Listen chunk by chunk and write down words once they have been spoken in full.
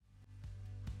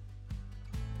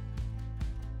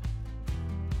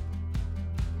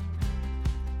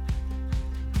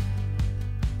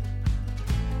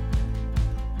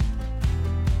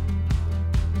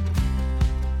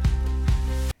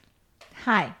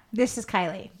Hi, this is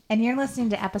Kylie, and you're listening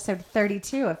to episode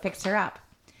 32 of FixHerUp.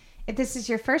 If this is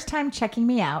your first time checking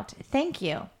me out, thank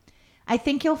you. I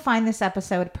think you'll find this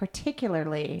episode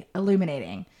particularly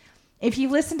illuminating. If you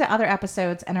listen to other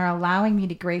episodes and are allowing me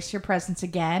to grace your presence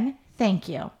again, thank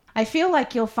you. I feel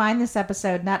like you'll find this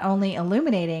episode not only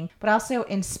illuminating, but also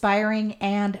inspiring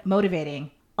and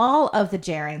motivating. All of the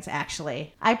gerunds,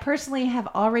 actually. I personally have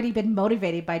already been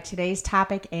motivated by today's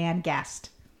topic and guest.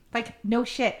 Like, no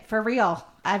shit, for real.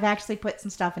 I've actually put some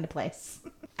stuff into place.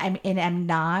 I'm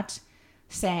not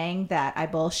saying that I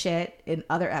bullshit in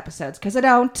other episodes, because I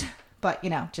don't. But,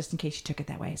 just in case you took it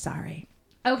that way, sorry.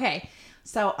 Okay,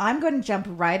 so I'm going to jump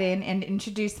right in and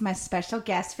introduce my special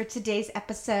guest for today's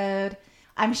episode.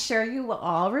 I'm sure you will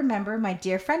all remember my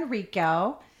dear friend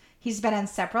Rico. He's been on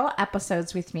several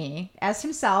episodes with me as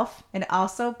himself and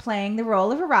also playing the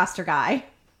role of a roster guy.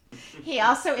 He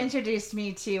also introduced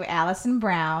me to Allison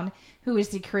Brown, who is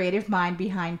the creative mind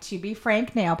behind To Be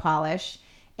Frank Nail Polish,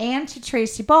 and to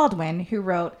Tracy Baldwin, who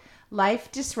wrote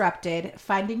Life Disrupted,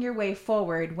 Finding Your Way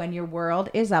Forward When Your World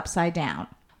is Upside Down.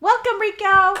 Welcome,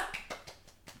 Rico!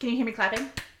 Can you hear me clapping?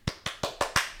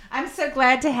 I'm so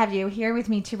glad to have you here with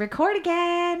me to record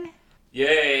again.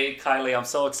 Yay, Kylie, I'm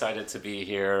so excited to be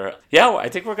here. Yeah, I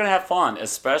think we're going to have fun,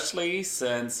 especially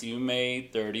since you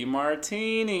made 30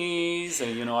 martinis.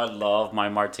 And I love my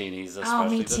martinis,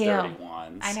 especially me the too. dirty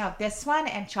ones. I know, this one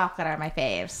and chocolate are my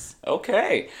faves.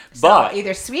 Okay, So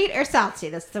either sweet or salty,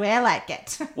 that's the way I like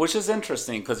it. Which is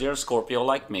interesting because you're a Scorpio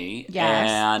like me. Yes.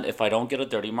 And if I don't get a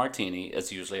dirty martini,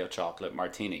 it's usually a chocolate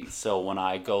martini. So when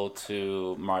I go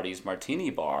to Marty's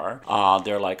Martini Bar,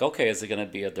 they're like, okay, is it going to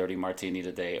be a dirty martini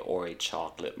today or a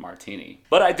chocolate martini?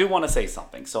 But I do want to say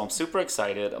something. So I'm super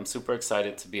excited. I'm super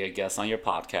excited to be a guest on your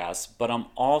podcast. But I'm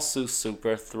also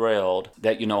super thrilled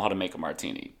that you know how to make a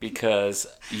martini because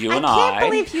you and I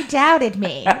can't believe you doubted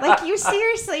me. Like, you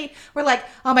seriously were like,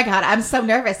 oh my God, I'm so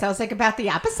nervous. I was like, about the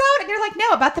episode? And you're like, no,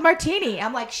 about the martini.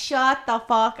 I'm like, shut the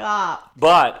fuck up.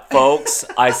 But, folks,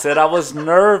 I said I was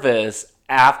nervous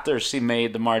after she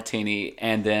made the martini,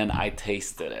 and then I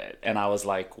tasted it. And I was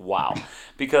like, wow.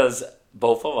 Because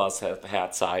both of us have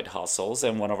had side hustles,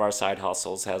 and one of our side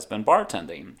hustles has been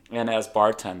bartending. And as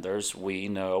bartenders, we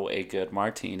know a good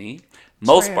martini.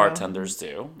 Most True. bartenders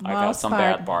do. I've had some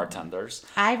bad bartenders.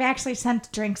 I've actually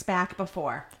sent drinks back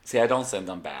before. See, I don't send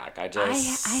them back. I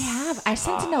have. I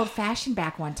sent an old-fashioned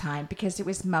back one time because it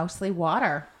was mostly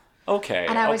water. Okay.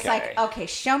 And I was like, okay,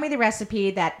 show me the recipe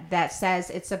that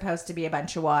says it's supposed to be a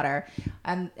bunch of water.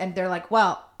 And they're like,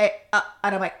 well, and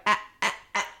I'm like,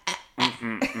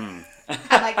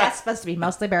 I'm like, that's supposed to be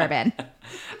mostly bourbon.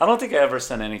 I don't think I ever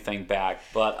sent anything back,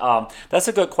 but that's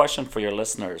a good question for your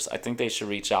listeners. I think they should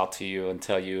reach out to you and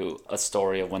tell you a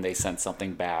story of when they sent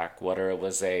something back, whether it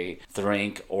was a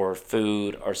drink or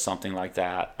food or something like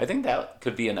that. I think that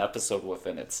could be an episode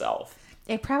within itself.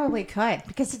 It probably could,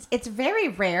 because it's very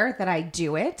rare that I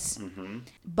do it, Mm-hmm.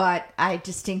 but I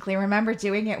distinctly remember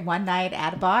doing it one night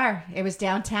at a bar. It was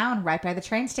downtown, right by the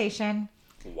train station.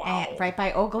 Wow. Right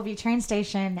by Ogilvy train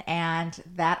station, and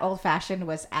that old-fashioned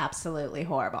was absolutely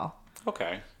horrible.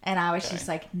 Okay. And I was just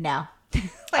like, no.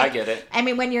 I get it. I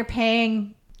mean, when you're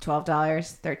paying $12,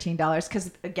 $13,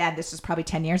 because, again, this was probably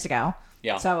 10 years ago.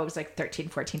 Yeah. So it was like $13,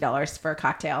 $14 for a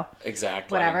cocktail.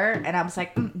 Exactly. Whatever. And I was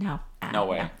like, no. No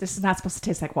way. This is not supposed to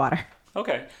taste like water.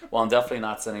 Okay. Well, I'm definitely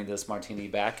not sending this martini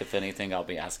back. If anything, I'll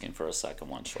be asking for a second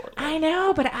one shortly. I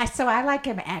know, but I like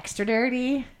them extra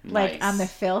dirty, like Nice. on the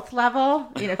filth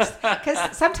level, because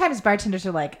sometimes bartenders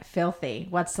are like, filthy.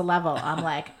 What's the level? I'm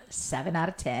like 7 out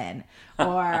of 10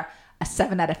 or a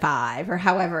 7 out of 5 or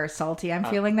however salty I'm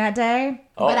feeling that day.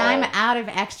 But I'm out of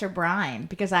extra brine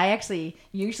because I actually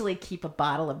usually keep a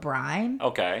bottle of brine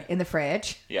in the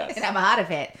fridge. Yes. And I'm out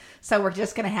of it. So we're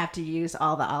just going to have to use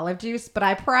all the olive juice. But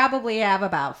I probably have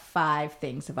about 5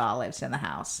 things of olives in the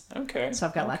house. Okay. So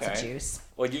I've got lots of juice.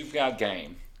 Well, you've got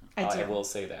game. I do. I will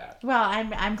say that. Well,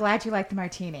 I'm glad you like the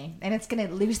martini. And it's going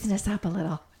to loosen us up a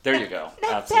little. There you go.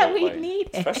 Not Absolutely. that we need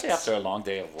it. Especially after a long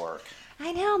day of work.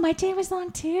 I know. My day was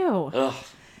long, too. Ugh.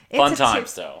 Fun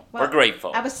times, though. Well, we're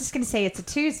grateful. I was just going to say it's a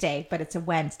Tuesday, but it's a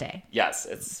Wednesday. Yes,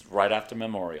 it's right after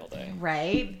Memorial Day.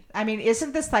 Right? I mean,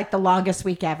 isn't this like the longest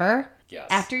week ever? Yes.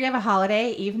 After you have a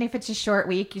holiday, even if it's a short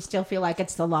week, you still feel like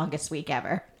it's the longest week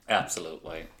ever.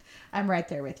 Absolutely. I'm right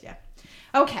there with you.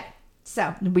 Okay.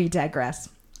 So we digress.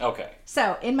 Okay.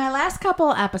 So in my last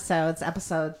couple episodes,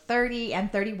 episode 30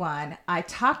 and 31, I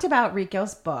talked about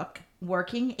Rico's book,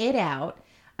 Working It Out,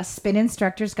 a spin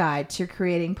instructor's guide to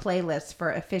creating playlists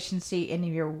for efficiency in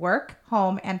your work,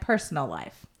 home, and personal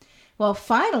life. Well,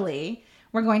 finally,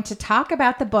 we're going to talk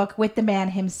about the book with the man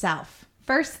himself.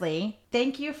 Firstly,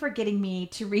 thank you for getting me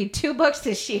to read 2 books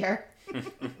this year.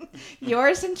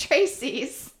 Yours and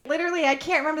Tracy's. Literally, I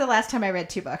can't remember the last time I read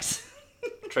 2 books.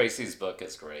 Tracy's book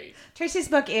is great. Tracy's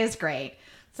book is great.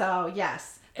 So,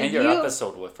 yes. And your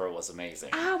episode with her was amazing.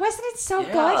 Oh, wasn't it so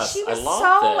good? Yes, She was I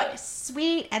loved so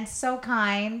sweet and so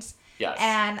kind. Yes.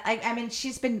 And I mean,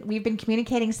 we've been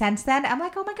communicating since then. I'm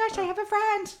like, oh my gosh, I have a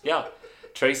friend. Yeah.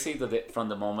 Tracy, from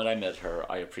the moment I met her,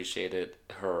 I appreciated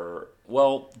her,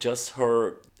 just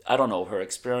her, I don't know, her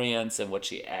experience and what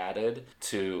she added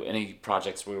to any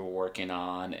projects we were working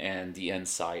on and the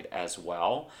insight as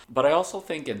well. But I also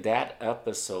think in that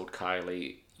episode,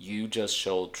 Kylie, you just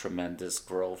showed tremendous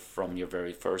growth from your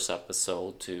very first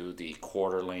episode to the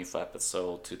quarter-length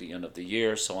episode to the end of the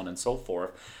year, so on and so forth.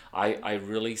 I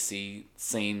really seen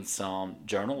some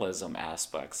journalism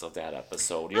aspects of that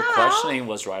episode. Your questioning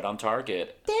was right on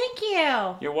target. Thank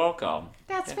you. You're welcome.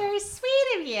 That's very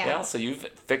sweet of you. Yeah, so you've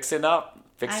FixHerUp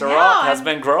has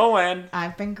been growing.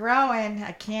 I've been growing.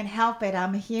 I can't help it.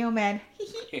 I'm a human.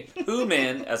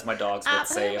 Human, as my dogs would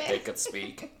say if they could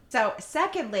speak. So,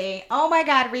 secondly, oh my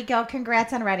God, Rico,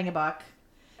 congrats on writing a book.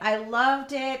 I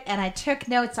loved it, and I took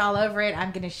notes all over it.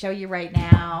 I'm going to show you right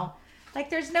now. Like,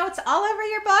 there's notes all over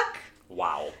your book.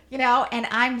 Wow. You know, and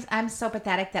I'm so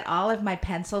pathetic that all of my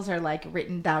pencils are, like,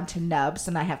 written down to nubs,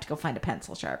 and I have to go find a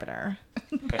pencil sharpener.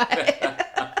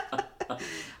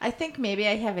 I think maybe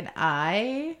I have an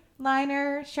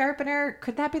eyeliner sharpener.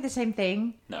 Could that be the same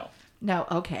thing? No. No,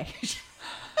 okay.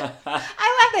 I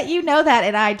love that you know that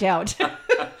and I don't.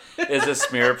 Is it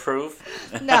smear proof?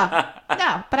 No,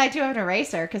 but I do have an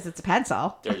eraser because it's a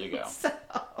pencil. There you go.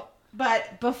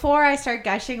 But before I start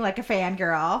gushing like a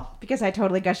fangirl, because I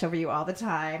totally gush over you all the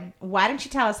time, why don't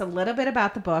you tell us a little bit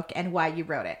about the book and why you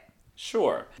wrote it?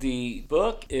 Sure. The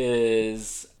book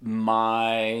is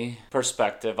my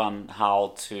perspective on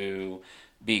how to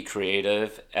be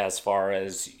creative as far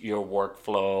as your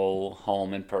workflow,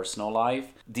 home, and personal life.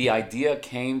 The idea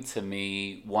came to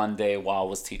me one day while I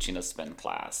was teaching a spin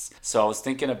class. So I was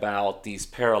thinking about these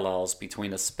parallels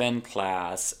between a spin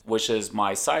class, which is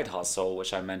my side hustle,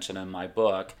 which I mentioned in my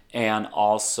book, and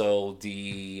also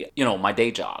my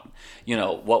day job.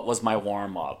 What was my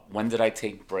warm up? When did I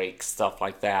take breaks? Stuff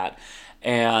like that.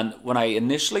 And when I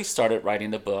initially started writing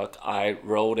the book, I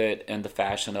wrote it in the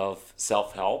fashion of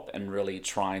self-help and really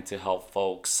trying to help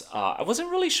folks. I wasn't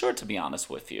really sure, to be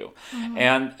honest with you. Mm-hmm.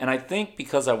 And I think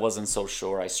because I wasn't so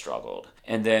sure, I struggled.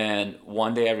 And then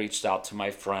one day I reached out to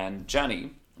my friend,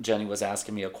 Jenny. Jenny was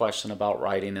asking me a question about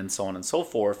writing and so on and so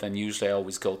forth, and usually I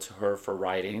always go to her for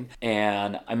writing.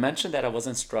 And I mentioned that I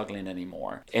wasn't struggling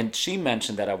anymore. And she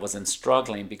mentioned that I wasn't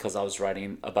struggling because I was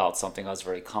writing about something I was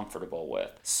very comfortable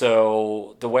with.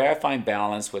 So the way I find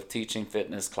balance with teaching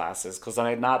fitness classes, because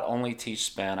I not only teach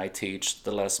spin, I teach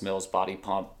the Les Mills body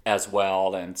pump as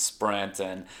well, and sprint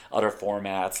and other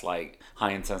formats like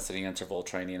high intensity interval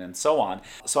training and so on.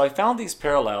 So I found these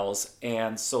parallels,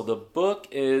 and so the book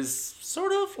is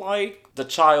sort of like the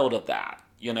child of that,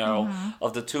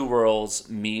 of the two worlds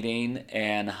meeting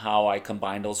and how I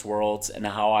combine those worlds and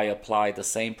how I apply the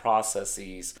same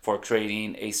processes for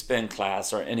creating a spin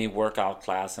class or any workout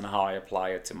class and how I apply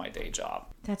it to my day job.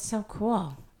 That's so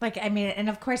cool. And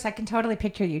of course I can totally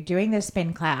picture you doing this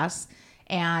spin class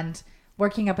and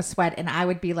working up a sweat, and I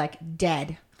would be like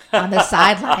dead on the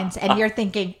sidelines, and you're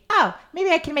thinking, oh,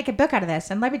 maybe I can make a book out of this,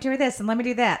 and let me do this, and let me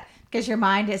do that, because your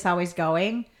mind is always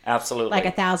going. Absolutely. Like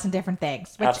 1,000 different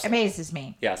things, which amazes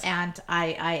me. Yes. And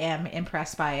I am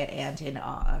impressed by it and in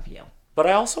awe of you. But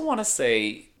I also want to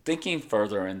say, thinking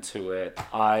further into it,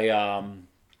 I,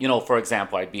 for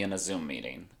example, I'd be in a Zoom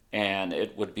meeting, and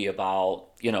it would be about,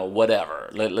 whatever.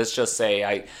 Let's just say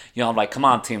I'm like, come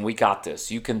on, team, we got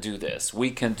this. You can do this.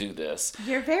 We can do this.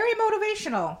 You're very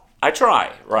motivational. I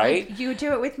try, right? You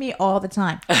do it with me all the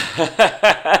time.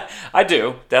 I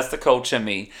do. That's the coach in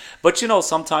me. But,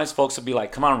 sometimes folks will be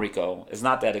like, come on, Rico, it's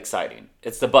not that exciting.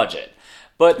 It's the budget.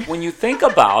 But when you think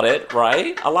about it,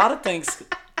 right, a lot of things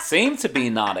seem to be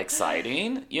not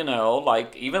exciting.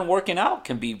 Like even working out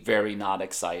can be very not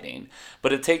exciting.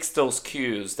 But it takes those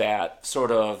cues that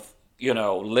sort of,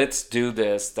 let's do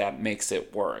this, that makes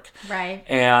it work. Right.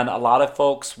 And a lot of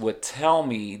folks would tell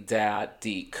me that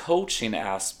the coaching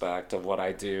aspect of what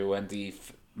I do and the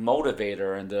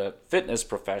motivator and the fitness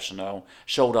professional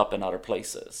showed up in other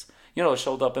places. It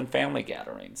showed up in family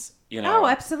gatherings. Oh,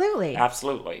 absolutely.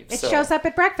 Absolutely. It shows up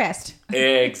at breakfast.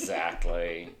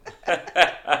 Exactly.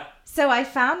 So I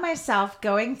found myself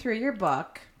going through your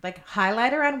book, like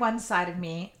highlighter on one side of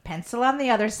me, pencil on the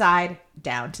other side,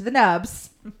 down to the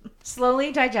nubs,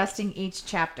 slowly digesting each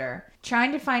chapter.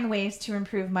 trying to find ways to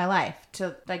improve my life,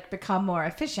 to like become more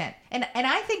efficient. And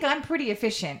I think I'm pretty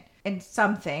efficient in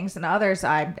some things, and others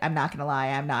I'm not going to lie,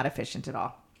 I'm not efficient at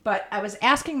all. But I was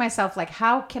asking myself, like,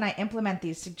 how can I implement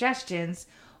these suggestions,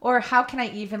 or how can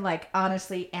I even like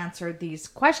honestly answer these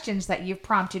questions that you've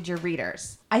prompted your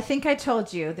readers? I think I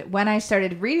told you that when I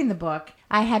started reading the book,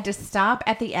 I had to stop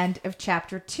at the end of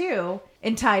chapter 2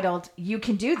 entitled "You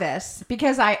Can Do This"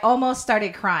 because I almost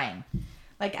started crying.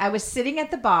 Like, I was sitting at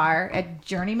the bar at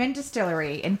Journeyman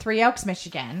Distillery in Three Oaks,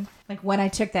 Michigan, like when I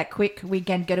took that quick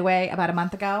weekend getaway about a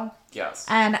month ago. Yes.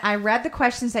 And I read the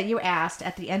questions that you asked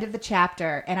at the end of the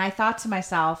chapter, and I thought to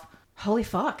myself, holy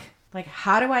fuck. Like,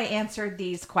 how do I answer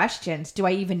these questions? Do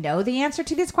I even know the answer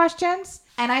to these questions?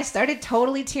 And I started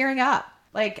totally tearing up.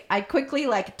 Like, I quickly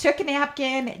like took a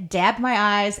napkin, dabbed my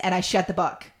eyes, and I shut the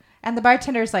book. And the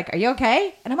bartender's like, are you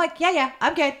okay? And I'm like, yeah,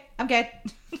 I'm good.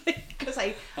 Because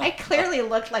I clearly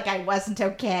looked like I wasn't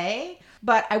okay,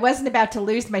 but I wasn't about to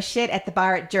lose my shit at the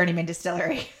bar at Journeyman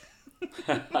Distillery.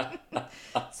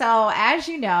 So, as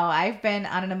you know, I've been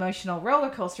on an emotional roller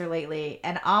coaster lately,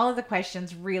 and all of the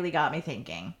questions really got me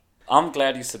thinking. I'm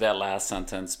glad you said that last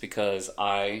sentence because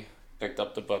I picked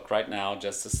up the book right now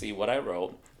just to see what I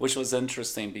wrote, which was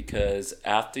interesting because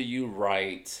after you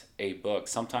write a book,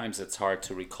 sometimes it's hard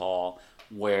to recall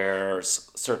where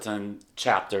certain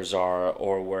chapters are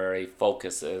or where a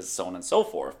focus is, so on and so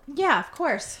forth. Yeah, of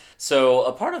course. So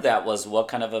a part of that was, what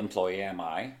kind of employee am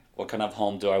I? What kind of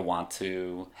home do I want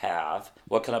to have?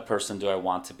 What kind of person do I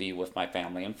want to be with my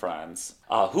family and friends?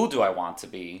 Who do I want to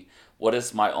be? What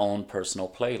is my own personal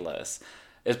playlist?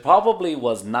 It probably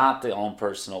was not the own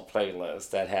personal playlist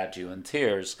that had you in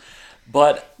tears,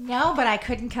 but... No, but I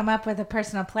couldn't come up with a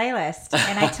personal playlist.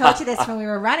 And I told you this when we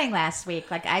were running last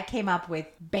week. Like, I came up with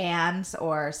bands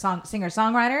or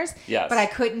singer-songwriters, Yes. but I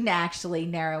couldn't actually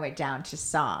narrow it down to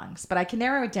songs. But I can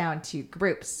narrow it down to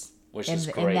groups. Which in, is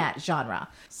great. in that genre.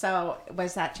 So,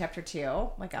 was that chapter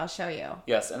 2? Like, I'll show you.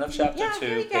 Yes, end of chapter Here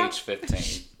 2, you go. page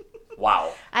 15.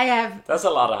 Wow. I have... That's a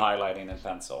lot of highlighting in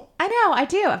pencil. I know, I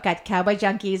do. I've got Cowboy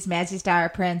Junkies, Mazzy Star,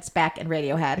 Prince, Beck, and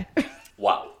Radiohead.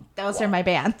 Wow. Those are my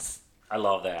bands. I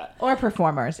love that. Or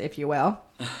performers, if you will.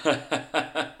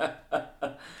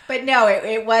 But no,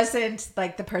 it wasn't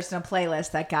like the personal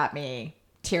playlist that got me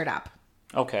teared up.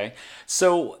 Okay.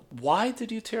 So why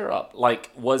did you tear up? Like,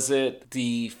 was it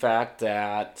the fact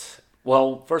that...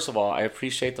 Well, first of all, I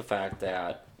appreciate the fact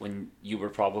that when you were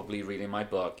probably reading my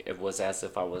book, it was as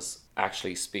if I was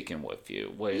actually speaking with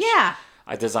you. Which Yeah.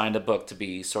 I designed a book to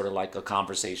be sort of like a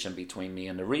conversation between me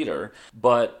and the reader.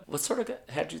 But what sort of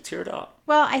had you teared up?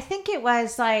 Well, I think it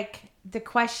was like the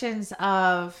questions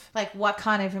of like, what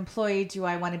kind of employee do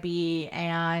I want to be,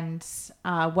 and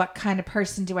what kind of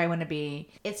person do I want to be?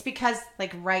 It's because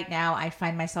like right now I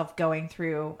find myself going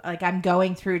through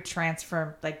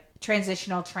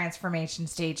transitional transformation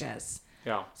stages.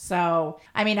 Yeah. So,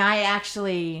 I mean, I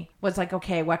actually was like,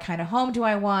 okay, what kind of home do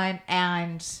I want?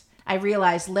 And I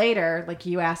realized later, like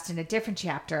you asked in a different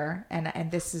chapter,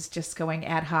 and this is just going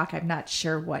ad hoc. I'm not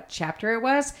sure what chapter it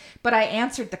was, but I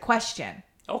answered the question.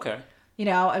 Okay. You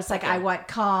know, I was like, Okay. I want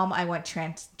calm, I want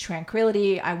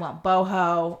tranquility, I want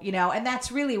boho, you know, and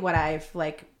that's really what I've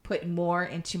like put more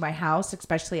into my house,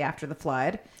 especially after the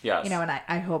flood. Yes. You know, and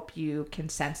I hope you can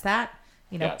sense that.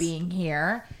 You know, Yes. being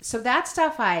here. So that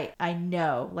stuff I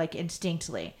know, like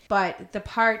instinctively. But the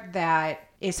part that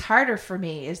is harder for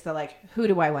me is the like, who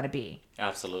do I want to be?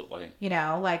 Absolutely. You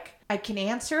know, like I can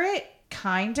answer it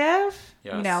kind of.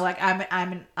 Yes. You know, like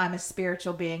I'm a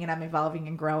spiritual being and I'm evolving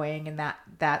and growing and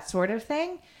that sort of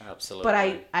thing. Absolutely.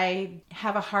 But I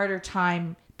have a harder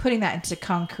time putting that into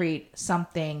concrete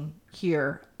something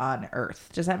here on Earth.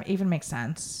 Does that even make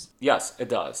sense? Yes, it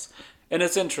does. And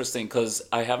it's interesting because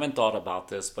I haven't thought about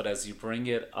this, but as you bring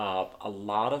it up, a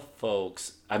lot of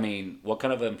folks, I mean, what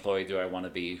kind of employee do I want to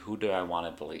be? Who do I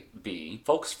want to be?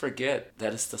 Folks forget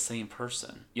that it's the same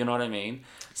person. You know what I mean?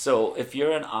 So if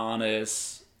you're an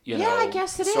honest, I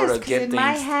guess it sort is. of Because get in things...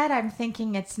 my head, I'm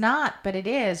thinking it's not, but it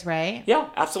is, right? Yeah,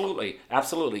 absolutely.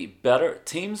 Absolutely. Better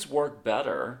teams work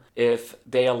better if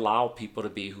they allow people to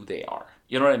be who they are.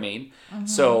 You know what I mean? Mm-hmm.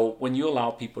 So when you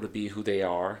allow people to be who they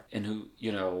are and who,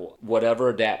 you know,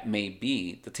 whatever that may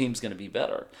be, the team's going to be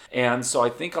better. And so I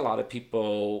think a lot of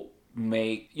people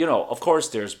make, you know, of course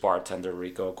there's bartender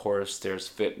Rico, of course there's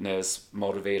fitness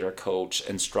motivator coach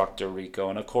instructor Rico,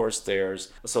 and of course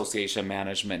there's association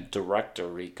management director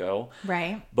Rico.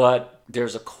 Right. But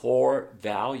there's a core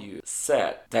value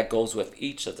set that goes with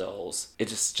each of those. It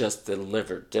is just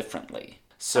delivered differently.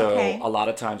 So Okay. a lot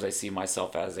of times I see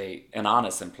myself as an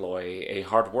honest employee, a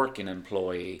hardworking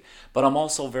employee, but I'm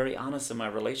also very honest in my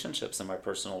relationships in my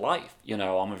personal life.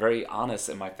 I'm very honest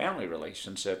in my family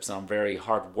relationships, and I'm very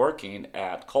hardworking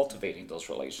at cultivating those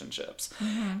relationships.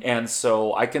 And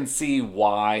so I can see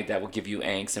why that would give you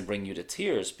angst and bring you to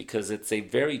tears, because it's a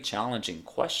very challenging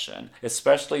question,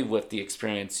 especially with the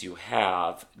experience you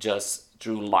have just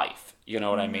through life. You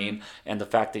know what I mean? And the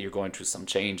fact that you're going through some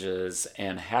changes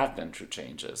and have been through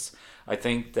changes. I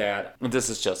think that this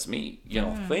is just me,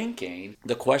 thinking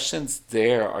the questions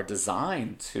there are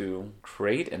designed to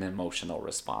create an emotional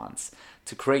response,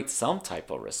 to create some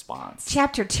type of response.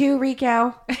 Chapter 2,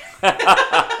 Rico.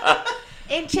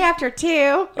 In chapter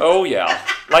 2. Oh, yeah.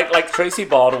 Like Tracy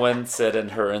Baldwin said in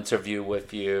her interview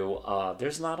with you,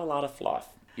 there's not a lot of fluff.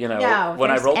 No,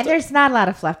 when I wrote there's not a lot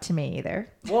of fluff to me either.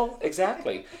 Well,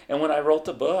 exactly. And when I wrote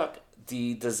the book,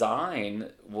 the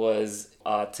design was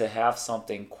to have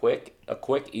something quick, a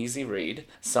quick, easy read,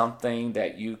 something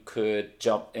that you could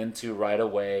jump into right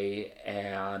away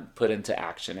and put into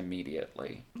action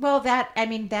immediately. Well, that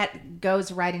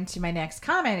goes right into my next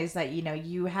comment is that,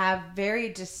 you have very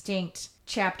distinct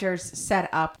chapters set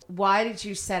up. Why did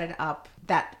you set it up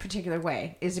that particular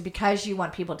way? Is it because you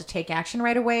want people to take action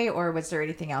right away, or was there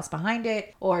anything else behind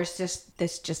it, or is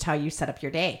this just how you set up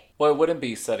your day? Well, it wouldn't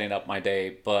be setting up my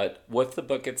day, but with the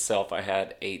book itself, I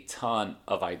had a ton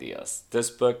of ideas. This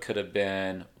book could have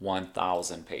been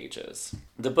 1,000 pages.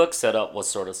 The book setup was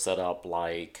sort of set up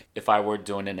like if I were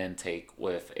doing an intake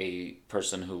with a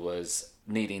person who was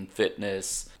needing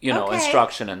fitness, Okay.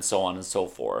 instruction and so on and so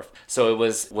forth. So it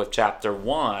was with chapter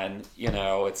 1,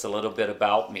 it's a little bit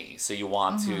about me. So you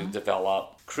want to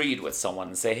develop creed with someone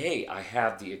and say, hey, I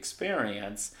have the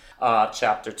experience.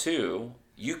 Chapter 2,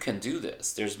 you can do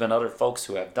this. There's been other folks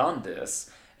who have done this.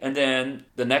 And then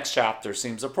the next chapter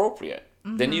seems appropriate.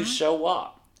 Then you show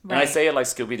up. Right. And I say it like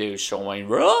Scooby-Doo,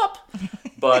 showing up.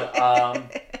 But, I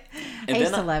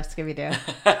used to love Scooby-Doo.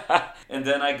 and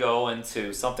then I go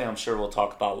into something I'm sure we'll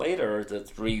talk about later, the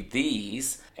 3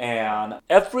 Ds, and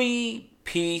every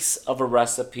piece of a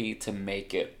recipe to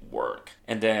make it work.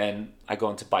 And then I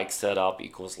go into bike setup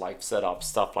equals life setup,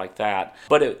 stuff like that.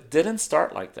 But it didn't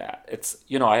start like that. It's,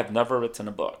 I have never written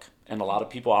a book, and a lot of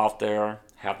people out there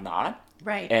have not.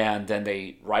 Right. And then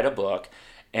they write a book,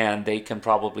 and they can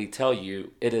probably tell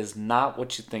you it is not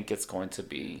what you think it's going to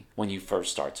be when you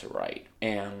first start to write.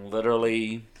 And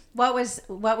literally, What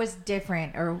was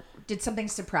different, or did something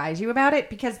surprise you about it?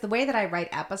 Because the way that I write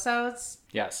episodes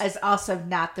yes. is also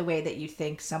not the way that you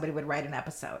think somebody would write an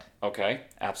episode. Okay,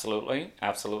 absolutely.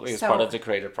 It's So- part of the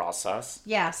creative process.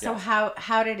 Yeah. So Yes.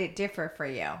 how did it differ for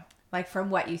you? Like from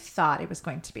what you thought it was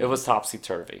going to be? It was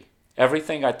topsy-turvy.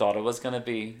 Everything I thought it was going to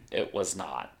be, it was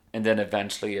not. And then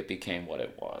eventually it became what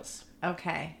it was.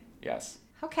 Okay. Yes.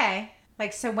 Okay.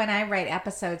 Like, so when I write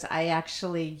episodes, I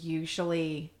actually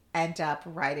usually end up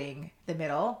writing the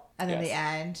middle and then Yes. the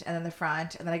end and then the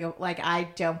front. And then I go, like, I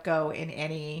don't go in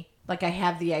any, like I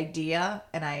have the idea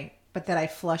but then I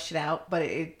flush it out. But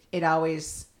it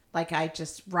always, like, I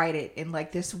just write it in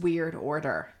like this weird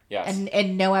order. Yes.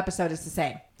 And no episode is the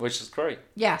same. Which is great.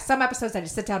 Yeah. Some episodes I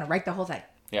just sit down and write the whole thing.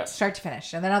 Yes. Start to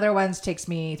finish. And then other ones takes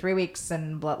me 3 weeks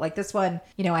like this one,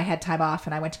 I had time off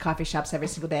and I went to coffee shops every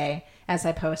single day as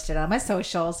I posted on my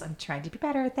socials. I'm trying to be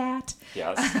better at that.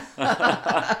 Yes.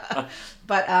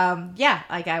 But yeah,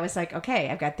 like I was like, okay,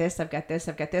 I've got this.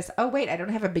 Oh wait, I don't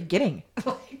have a beginning.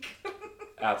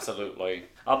 Absolutely.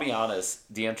 I'll be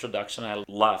honest, the introduction I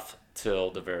left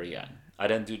till the very end. I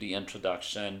didn't do the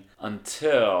introduction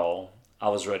until I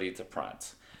was ready to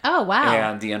print. Oh, wow.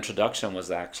 And the introduction was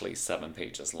actually 7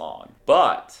 pages long.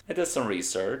 But I did some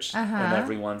research, and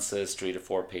everyone says 3 to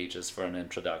 4 pages for an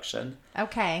introduction.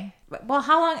 Okay. Well,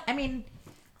 how long? I mean,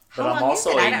 how But I'm long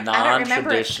also is it? a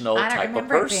non-traditional I don't type of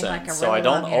remember it being person, like a so I really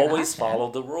don't long always introduction.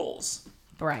 follow the rules,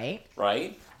 Right.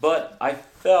 right? But I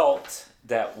felt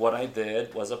that what I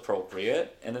did was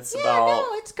appropriate, and it's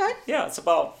it's good. it's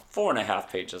about 4.5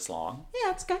 pages long.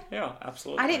 Yeah, it's good. Yeah,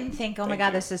 absolutely. I didn't think, oh my Thank God,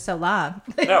 you. this is so long.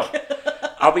 No,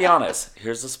 I'll be honest.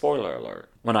 Here's a spoiler alert.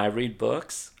 When I read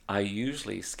books, I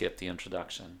usually skip the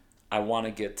introduction. I want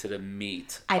to get to the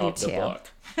meat I do of the too.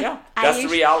 book. Yeah, that's the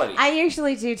reality. I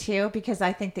usually do too, because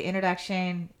I think the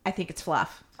introduction, I think it's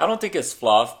fluff. I don't think it's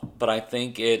fluff, but I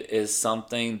think it is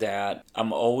something that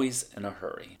I'm always in a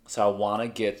hurry. So I want to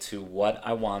get to what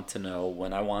I want to know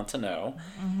when I want to know.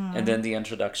 Mm-hmm. And then the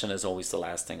introduction is always the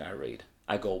last thing I read.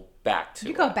 I go back to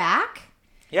You it. go back?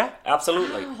 Yeah,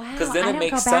 absolutely. Oh, wow. Because then I it don't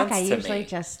makes go back. sense I to usually me.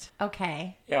 just,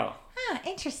 okay. Yeah. Huh,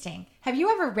 interesting. Have you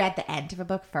ever read the end of a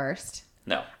book first?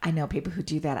 No. I know people who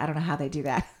do that. I don't know how they do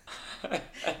that.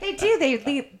 They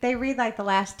do. They read like the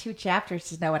last 2 chapters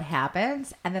to know what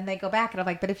happens, and then they go back and I'm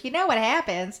like, but if you know what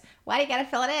happens, why do you got to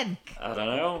fill it in? I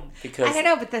don't know because I don't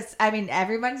know, but this. I mean,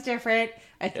 everyone's different.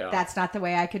 Yeah. That's not the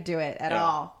way I could do it at Yeah.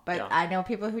 all. But Yeah. I know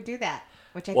people who do that,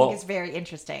 which I Well- think is very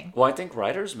interesting. Well, I think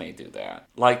writers may do that.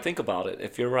 Like, think about it.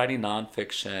 If you're writing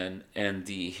nonfiction and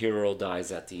the hero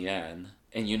dies at the end,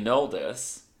 and you know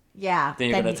this, Yeah. then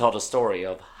you're going to tell the story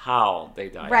of how they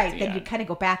died right. at the Then end. you kind of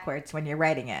go backwards when you're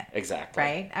writing it. Exactly.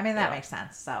 Right. I mean, that Yeah. makes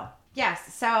sense. So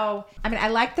yes. So I mean, I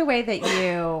like the way that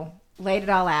you laid it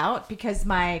all out because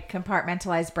my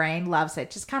compartmentalized brain loves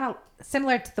it. Just kind of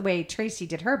similar to the way Tracy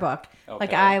did her book. Like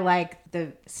Okay. I like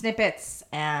the snippets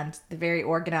and the very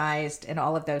organized and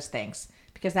all of those things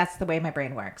because that's the way my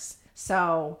brain works.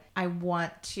 So I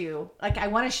want to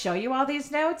show you all these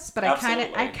notes, but I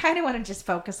Absolutely. kind of want to just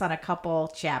focus on a couple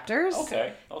chapters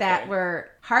Okay. that were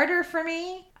harder for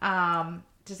me.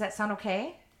 Does that sound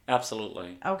okay?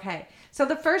 Absolutely. Okay. So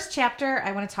the first chapter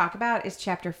I want to talk about is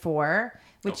chapter 4,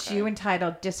 which Okay. you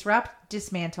entitled Disrupt,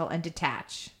 Dismantle, and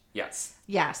Detach. Yes.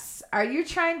 Yes. Are you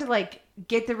trying to like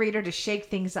get the reader to shake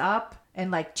things up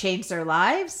and like change their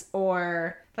lives?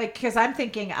 Or like, because I'm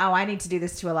thinking, oh, I need to do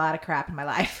this to a lot of crap in my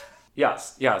life.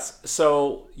 Yes.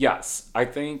 So, yes, I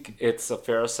think it's a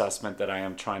fair assessment that I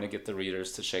am trying to get the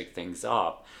readers to shake things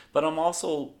up, but I'm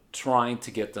also trying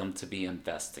to get them to be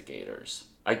investigators.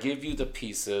 I give you the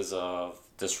pieces of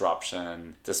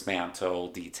disruption,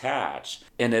 dismantle, detach,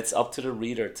 and it's up to the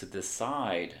reader to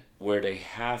decide where they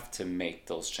have to make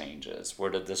those changes, where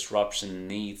the disruption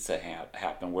needs to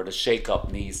happen, where the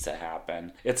shakeup needs to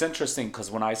happen. It's interesting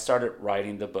because when I started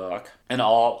writing the book, and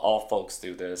all folks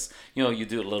do this, you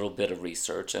do a little bit of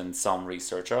research and some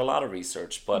research or a lot of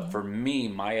research, but for me,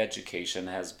 my education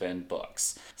has been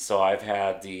books. So I've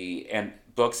had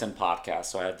books and podcasts.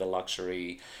 So I had the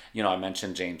luxury, I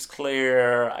mentioned James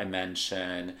Clear, I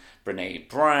mentioned Brene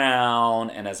Brown,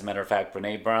 and as a matter of fact,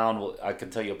 Brene Brown, I can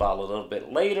tell you about a little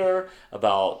bit later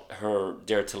about her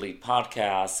Dare to Lead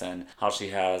podcast and how she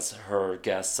has her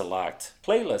guest select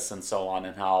playlists and so on,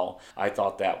 and how I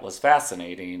thought that was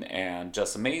fascinating and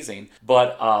just amazing.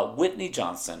 But Whitney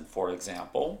Johnson, for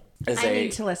example, I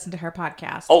need to listen to her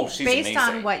podcast. Oh, she's based amazing.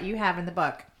 on what you have in the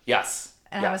book. Yes.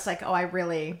 And yes. I was like,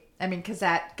 because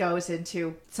that goes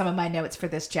into some of my notes for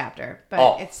this chapter.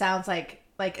 But it sounds like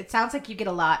you get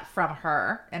a lot from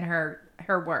her and her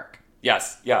her work.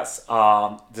 Yes.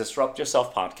 Disrupt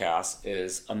Yourself podcast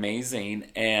is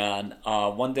amazing. And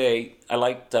one day, I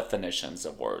like definitions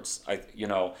of words.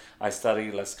 I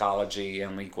study lexicology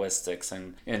and linguistics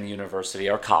in university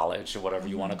or college or whatever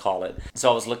you want to call it.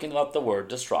 So I was looking up the word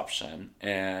disruption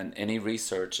and any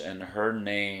research, and her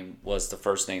name was the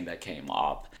first name that came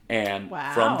up. And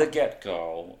Wow. from the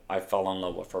get-go, I fell in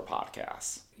love with her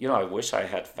podcast. I wish I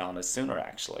had found it sooner,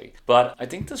 actually. But I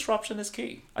think disruption is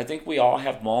key. I think we all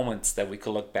have moments that we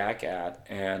could look back at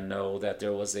and know that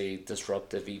there was a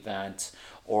disruptive event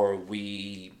or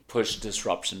we pushed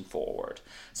disruption forward.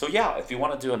 So yeah, if you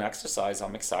want to do an exercise,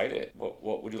 I'm excited.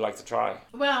 What would you like to try?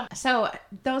 Well, so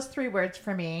those 3 words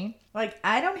for me,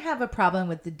 I don't have a problem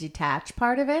with the detach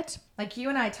part of it. You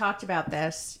and I talked about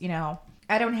this,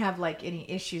 I don't have any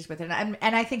issues with it.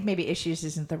 And I think maybe issues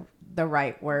isn't the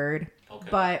right word. Okay.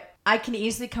 But I can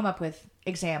easily come up with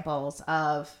examples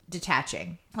of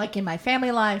detaching. In my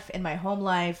family life, in my home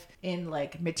life, in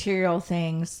material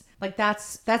things.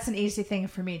 That's an easy thing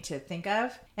for me to think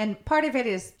of. And part of it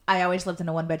is I always lived in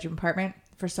a 1-bedroom apartment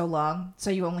for so long. So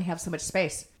you only have so much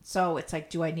space. So it's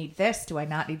do I need this? Do I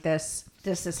not need this?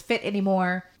 Does this fit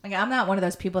anymore? I'm not one of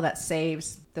those people that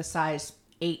saves the size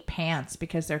 8 pants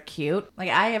because they're cute.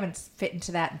 I haven't fit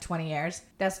into that in 20 years.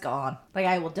 That's gone.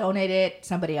 I will donate it.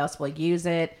 Somebody else will use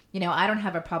it. I don't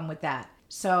have a problem with that.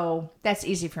 So that's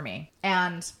easy for me.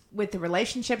 And with the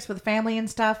relationships with family and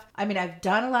stuff, I've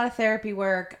done a lot of therapy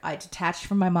work. I detached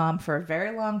from my mom for a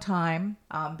very long time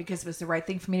because it was the right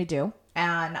thing for me to do.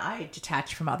 And I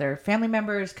detached from other family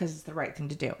members because it's the right thing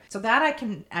to do. So that I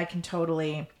can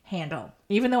totally handle.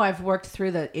 Even though I've worked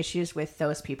through the issues with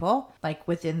those people,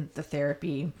 within the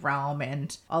therapy realm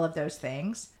and all of those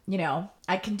things,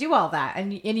 I can do all that.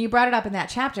 And you brought it up in that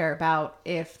chapter about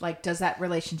if, does that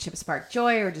relationship spark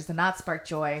joy or does it not spark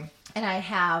joy? And I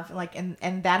have,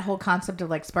 and that whole concept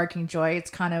of, sparking joy, it's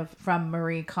kind of from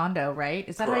Marie Kondo, right?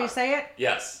 Is that how you say it?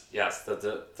 Yes.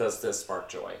 Does this spark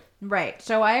joy? Right.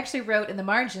 So I actually wrote in the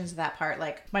margins of that part,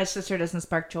 my sister doesn't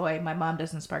spark joy, my mom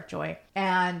doesn't spark joy.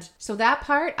 And so that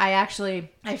part, I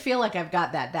feel like I've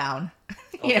got that down.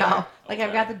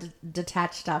 I've got the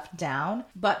detached stuff down.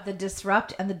 But the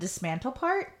disrupt and the dismantle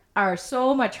part, are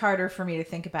so much harder for me to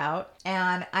think about.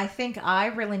 And I think I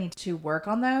really need to work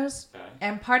on those. Okay.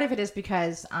 And part of it is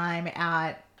because I'm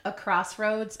at a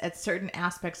crossroads at certain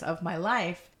aspects of my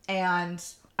life. And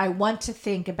I want to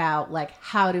think about, like,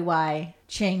 how do I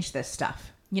change this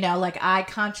stuff? You know, like, I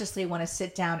consciously want to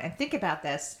sit down and think about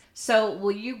this. So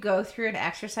will you go through an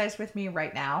exercise with me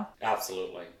right now?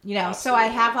 Absolutely. You know, Absolutely. so I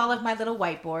have all of my little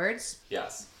whiteboards.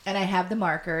 Yes. And I have the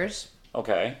markers.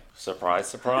 Okay. Surprise,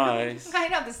 surprise. I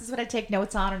know, this is what I take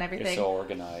notes on and everything. You're so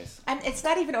organized. And it's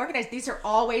not even organized. These are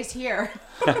always here.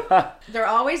 They're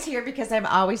always here because I'm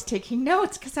always taking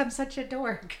notes because I'm such a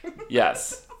dork.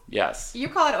 Yes. Yes. You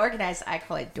call it organized. I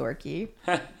call it dorky.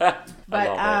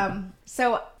 But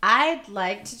so I'd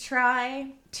like to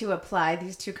try to apply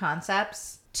these two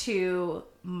concepts to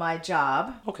my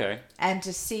job. Okay. And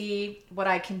to see what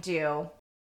I can do.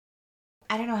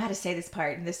 I don't know how to say this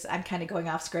part, and I'm kind of going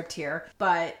off script here,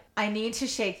 but I need to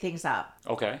shake things up.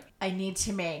 Okay. I need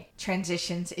to make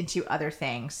transitions into other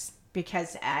things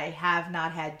because I have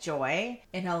not had joy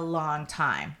in a long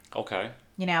time. Okay.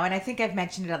 You know, and I think I've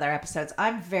mentioned in other episodes,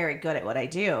 I'm very good at what I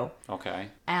do. Okay.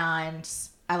 And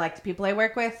I like the people I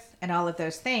work with and all of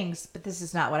those things, but this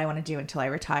is not what I want to do until I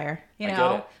retire. You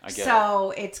know? I get it.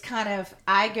 So it's kind of,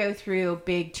 I go through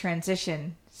big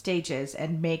transition stages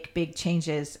and make big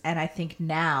changes, and I think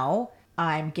now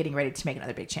I'm getting ready to make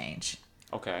another big change.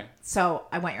 Okay. So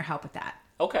I want your help with that.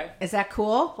 Okay. Is that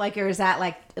cool? Like, or is that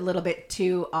like a little bit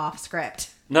too off script?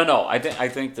 No. I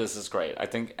think this is great. I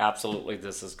think absolutely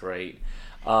this is great.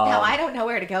 Now I don't know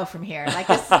where to go from here. Like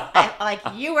this, like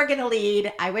you were gonna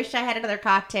lead. I wish I had another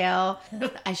cocktail.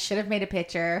 I should have made a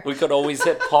picture. We could always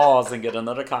hit pause and get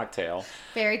another cocktail.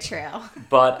 Very true.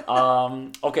 But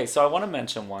okay, so I want to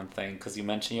mention one thing because you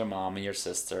mentioned your mom and your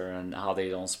sister and how they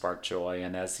don't spark joy.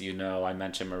 And as you know, I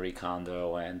mentioned Marie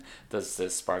Kondo and does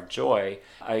this spark joy.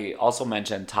 I also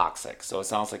mentioned toxic. So it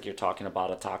sounds like you're talking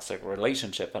about a toxic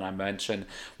relationship. And I mentioned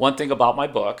one thing about my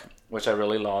book, which I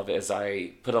really love, is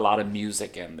I put a lot of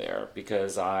music in there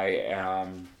because I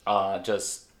am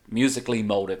just musically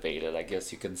motivated, I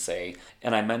guess you can say.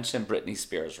 And I mentioned Britney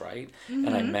Spears, right? Mm-hmm.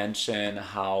 And I mentioned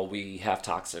how we have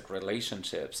toxic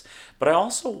relationships. But I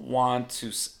also want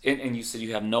to, and you said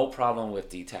you have no problem with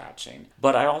detaching.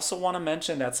 But I also want to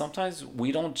mention that sometimes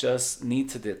we don't just need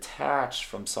to detach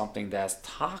from something that's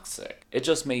toxic. It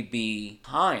just may be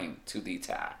time to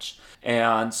detach.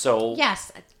 And so...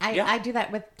 Yes, I do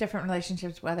that with different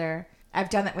relationships, whether I've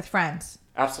done that with friends.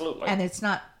 Absolutely. And it's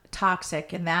not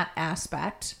toxic in that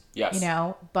aspect. Yes. You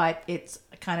know, but it's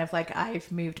kind of like I've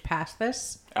moved past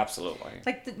this. Absolutely.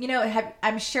 Like, you know,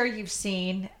 I'm sure you've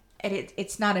seen, and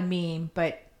it's not a meme,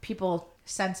 but people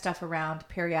send stuff around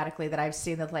periodically that I've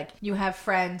seen that, like, you have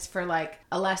friends for like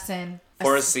a lesson.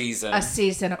 For a season. A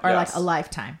season or like a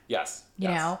lifetime. Yes. You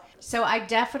know? So I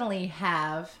definitely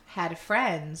have had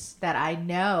friends that I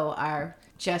know are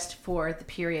just for the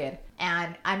period.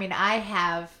 And I mean, I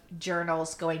have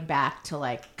journals going back to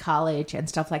like college and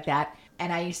stuff like that.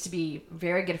 And I used to be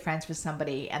very good friends with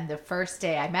somebody. And the first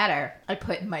day I met her, I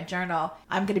put in my journal,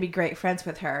 I'm going to be great friends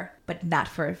with her, but not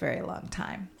for a very long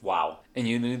time. Wow. And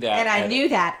you knew that. And I knew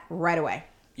that right away.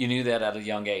 You knew that at a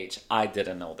young age. I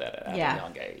didn't know that at a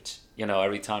young age. You know,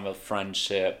 every time a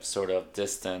friendship sort of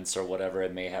distance or whatever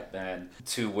it may have been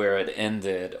to where it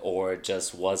ended or it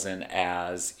just wasn't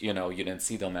as, you know, you didn't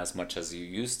see them as much as you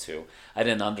used to. I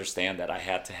didn't understand that I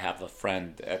had to have a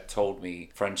friend that told me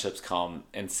friendships come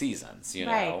in seasons, you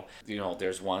know. Right. You know,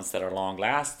 there's ones that are long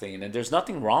lasting and there's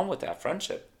nothing wrong with that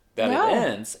friendship. That it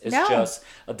ends. It's just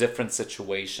a different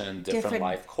situation, different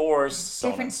life course, so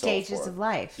different stages of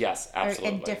life. Yes, absolutely.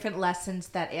 And different lessons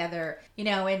that either, you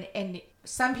know, and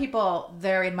some people,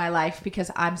 they're in my life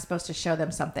because I'm supposed to show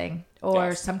them something.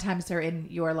 Or sometimes they're in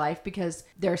your life because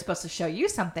they're supposed to show you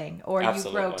something. Or you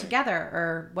grow together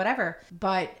or whatever.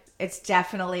 But it's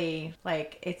definitely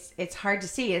like, it's hard to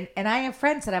see. And I have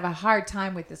friends that have a hard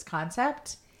time with this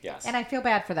concept. Yes. And I feel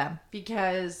bad for them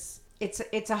because...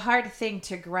 It's a hard thing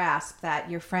to grasp that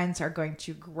your friends are going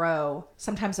to grow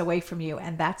sometimes away from you,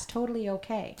 and that's totally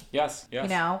okay. Yes. You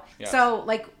know? Yes. So,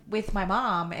 like, with my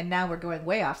mom, and now we're going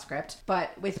way off script,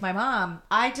 but with my mom,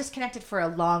 I disconnected for a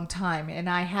long time, and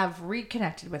I have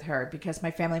reconnected with her because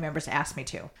my family members asked me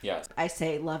to. Yes. I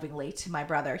say lovingly to my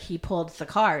brother, he pulled the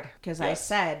card because I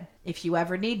said, if you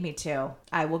ever need me to,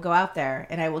 I will go out there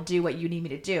and I will do what you need me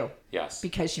to do. Yes.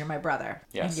 Because you're my brother.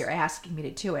 Yes. And you're asking me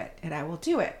to do it, and I will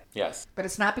do it. Yes. But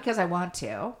it's not because I want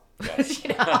to. Yes. You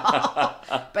know?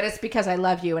 But it's because I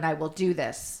love you and I will do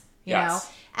this. you know?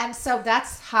 Yes. And so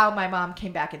that's how my mom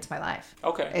came back into my life.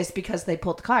 Okay. Is because they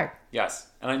pulled the card. Yes.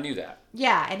 And I knew that.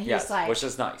 Yeah. And he Yes. was like... Which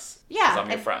is nice. Yeah. Because I'm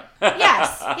your friend.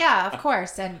 Yes. Yeah, of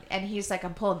course. And he's like,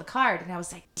 I'm pulling the card. And I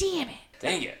was like, damn it.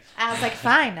 Dang it. I was like,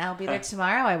 fine, I'll be there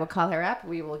tomorrow. I will call her up.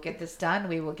 We will get this done.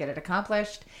 We will get it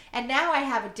accomplished. And now I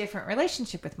have a different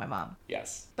relationship with my mom.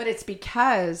 Yes. But it's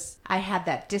because I had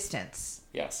that distance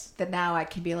Yes. that now I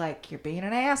can be like, you're being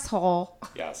an asshole.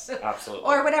 Yes. Absolutely.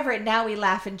 Or whatever. And now we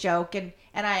laugh and joke and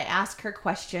I ask her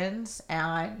questions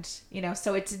and, you know,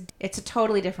 so it's a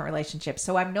totally different relationship.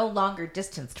 So I'm no longer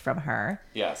distanced from her.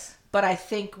 Yes. But I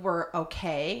think we're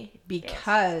okay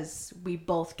because we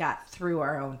both got through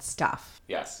our own stuff.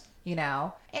 Yes. You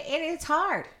know, and it's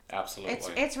hard.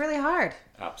 Absolutely. It's really hard.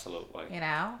 Absolutely. You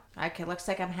know, it looks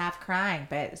like I'm half crying,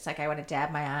 but it's like I want to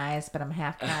dab my eyes, but I'm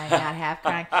half crying, not half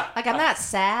crying. Like I'm not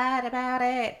sad about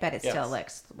it, but it still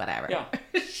looks whatever. Yeah.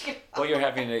 Well, you're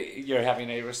having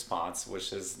a response,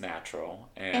 which is natural,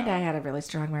 and I had a really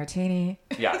strong martini.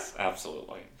 Yes,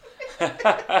 absolutely.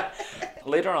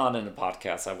 Later on in the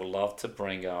podcast, I would love to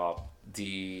bring up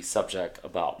the subject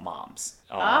about moms.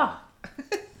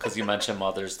 Because you mentioned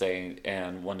Mother's Day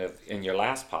and in your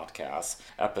last podcast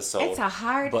episode. It's a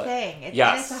hard thing.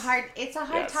 It's a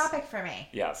hard topic for me.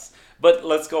 Yes. But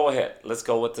let's go ahead. Let's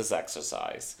go with this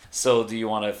exercise. So do you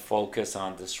want to focus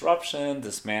on disruption,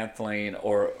 dismantling,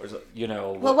 or you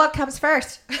know... Well, what comes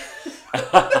first?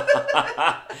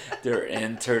 They're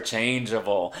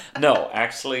interchangeable. No,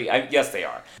 actually, yes, they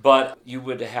are. But you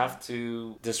would have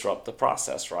to disrupt the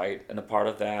process, right? And a part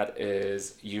of that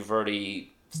is you've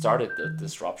already started the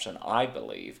disruption, I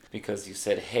believe, because you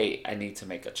said, hey, I need to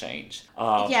make a change.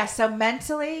 So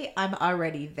mentally, I'm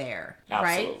already there,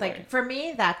 Absolutely. right? Like, for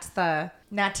me, that's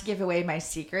not to give away my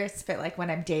secrets, but like when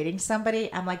I'm dating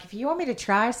somebody, I'm like, if you want me to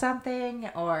try something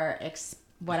or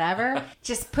whatever,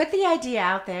 just put the idea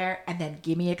out there and then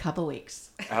give me a couple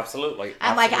weeks. Absolutely.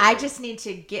 I'm like, I just need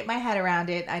to get my head around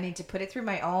it. I need to put it through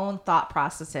my own thought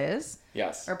processes.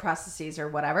 Yes. Or processes or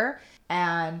whatever.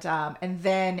 And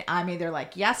then I'm either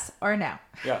like yes or no.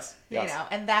 Yes. Yes. You know,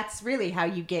 and that's really how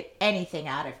you get anything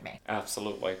out of me.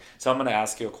 Absolutely. So I'm going to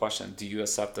ask you a question. Do you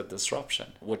accept the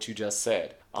disruption? What you just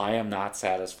said. I am not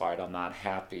satisfied. I'm not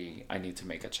happy. I need to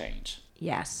make a change.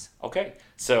 Yes. Okay.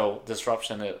 So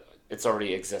disruption, it's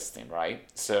already existing, right?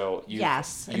 So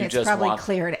yes, and it's probably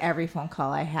clear at every phone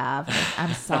call I have.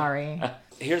 I'm sorry.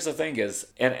 Here's the thing is,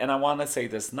 and I want to say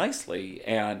this nicely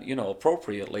and, you know,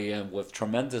 appropriately and with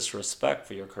tremendous respect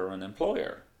for your current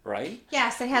employer, right?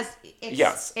 Yes, it has.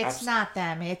 It's not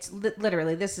them. It's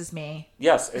literally, this is me.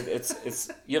 Yes, it's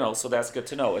you know, so that's good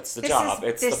to know. It's the job.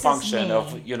 It's the function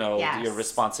of, you know, your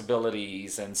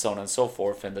responsibilities and so on and so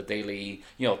forth and the daily,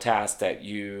 you know, tasks that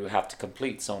you have to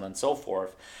complete, so on and so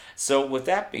forth. So with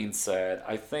that being said,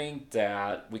 I think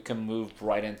that we can move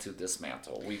right into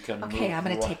dismantle. I'm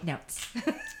going to take notes.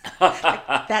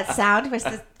 That sound was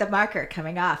the marker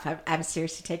coming off. I'm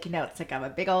seriously taking notes like I'm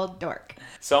a big old dork.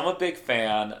 So I'm a big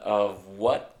fan of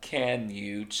what can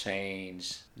you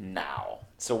change now?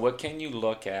 So what can you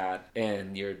look at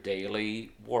in your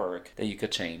daily work that you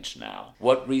could change now?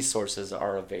 What resources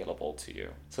are available to you?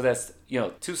 So that's, you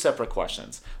know, two separate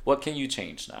questions. What can you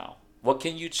change now? What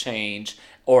can you change,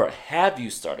 or have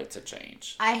you started to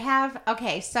change? I have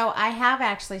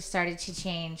actually started to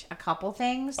change a couple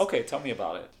things. Okay, tell me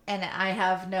about it. And I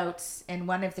have notes in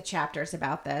one of the chapters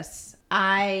about this.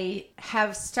 I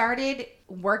have started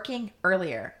working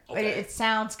earlier. Okay. It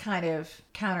sounds kind of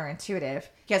counterintuitive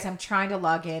because I'm trying to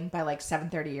log in by like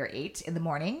 7:30 or 8 in the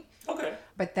morning. Okay.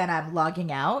 But then I'm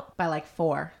logging out by like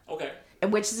 4. Okay.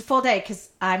 Which is a full day because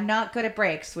I'm not good at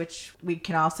breaks, which we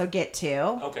can also get to.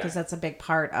 Okay. Because that's a big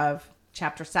part of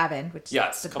chapter 7, which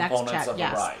is the components next of the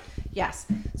ride. Yes.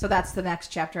 So that's the next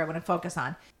chapter I want to focus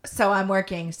on. So I'm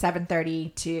working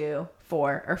 7:30 to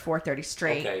 4 or 4:30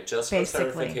 straight. Okay, just for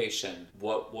clarification,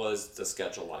 what was the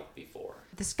schedule like before?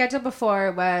 The schedule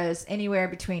before was anywhere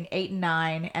between 8 and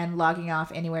 9 and logging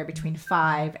off anywhere between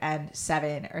 5 and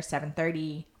 7 or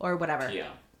 7:30 or whatever.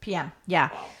 PM. Yeah.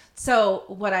 Wow. So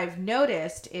what I've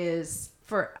noticed is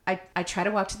I try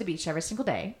to walk to the beach every single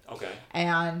day. Okay.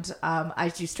 And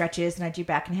I do stretches and I do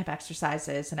back and hip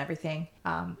exercises and everything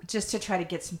just to try to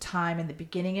get some time in the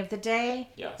beginning of the day.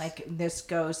 Yes. Like this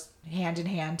goes hand in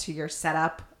hand to your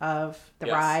setup of the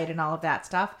ride and all of that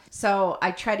stuff. So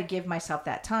I try to give myself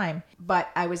that time. But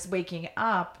I was waking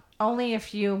up only a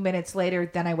few minutes later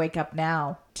than I wake up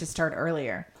now to start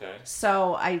earlier. Okay.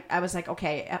 So I was like,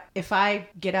 okay, if I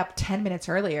get up 10 minutes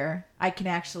earlier, I can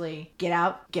actually get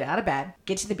out of bed,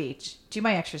 get to the beach, do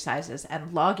my exercises,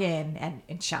 and log in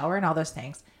and shower and all those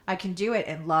things. I can do it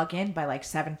and log in by like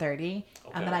 7:30,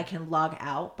 and then I can log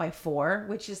out by 4,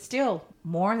 which is still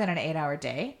more than an 8-hour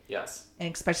day. Yes.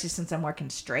 And especially since I'm working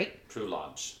straight. Through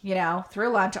lunch. Through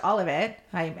lunch, all of it.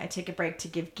 I take a break to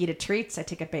give Gita treats. I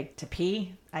take a break to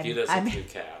pee. Gita's a cute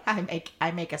cat.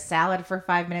 I make a salad for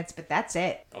 5 minutes, but that's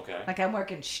it. Okay. Like I'm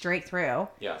working straight through.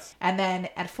 Yes. And then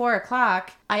at 4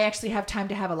 o'clock, I actually have time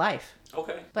to have a life.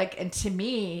 Okay. Like, and to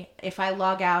me, if I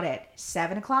log out at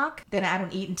 7 o'clock, then I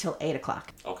don't eat until 8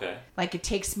 o'clock. Okay. Like, it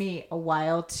takes me a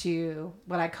while to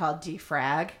what I call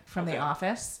defrag from the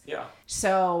office. Yeah.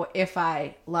 So if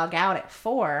I log out at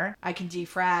 4, I can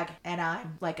defrag and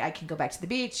I'm like, I can go back to the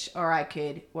beach, or I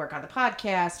could work on the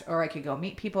podcast, or I could go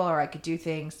meet people, or I could do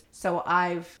things. So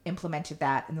I've implemented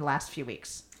that in the last few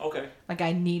weeks. Okay. Like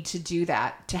I need to do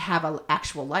that to have an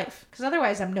actual life, because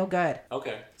otherwise I'm no good.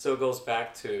 Okay. So it goes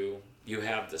back to you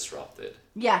have disrupted.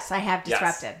 Yes, I have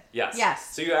disrupted. Yes.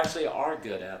 Yes. So you actually are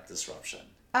good at disruption.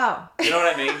 Oh. You know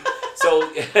what I mean?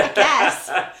 So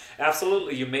Yes.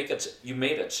 Absolutely, you made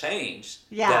a change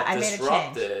I made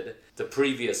disrupted the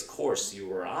previous course you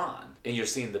were on, and you're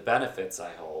seeing the benefits,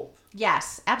 I hope.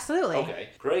 Yes, absolutely. Okay,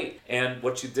 great. And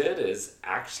what you did is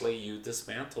actually you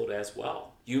dismantled as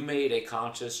well. You made a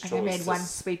conscious choice. I made one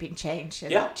sweeping change.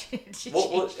 Yeah.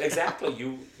 Well,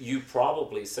 exactly. You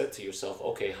probably said to yourself,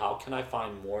 okay, how can I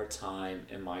find more time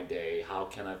in my day? How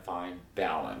can I find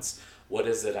balance? What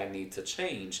is it I need to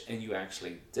change? And you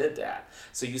actually did that.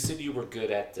 So you said you were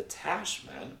good at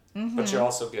detachment, but you're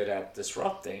also good at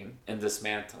disrupting and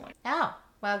dismantling. Oh,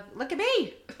 well, look at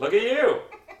me. Look at you.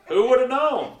 Who would have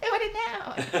known? Who would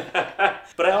have known?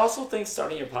 But I also think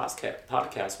starting your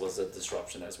podcast was a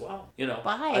disruption as well.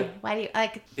 Why? Why do you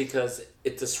like? Because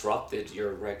it disrupted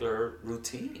your regular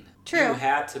routine. True. You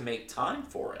had to make time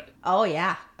for it. Oh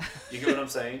yeah. You get what I'm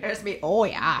saying? There's me. Oh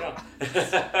yeah.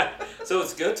 So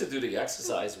it's good to do the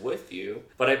exercise with you,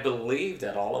 but I believe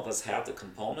that all of us have the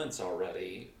components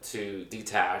already to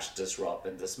detach, disrupt,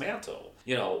 and dismantle.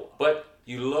 But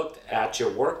you looked at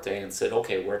your workday and said,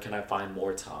 okay, where can I find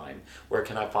more time? Where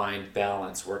can I find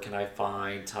balance? Where can I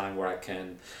find time where I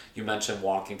can, you mentioned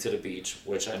walking to the beach,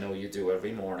 which I know you do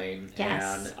every morning.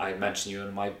 Yes. And I mentioned you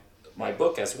in my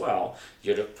book as well.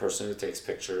 You're the person who takes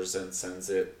pictures and sends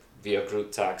it via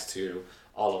group text to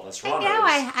all of us runners.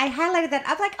 I highlighted that.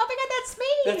 I was like, oh my God, that's me.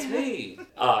 That's me.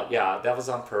 That was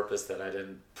on purpose that I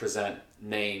didn't present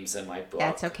names in my book.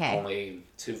 That's okay. Only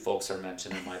 2 folks are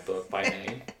mentioned in my book by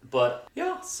name. But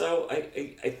so I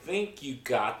think you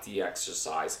got the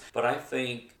exercise. But I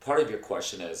think part of your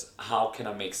question is, how can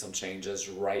I make some changes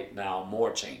right now,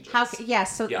 more changes?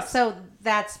 So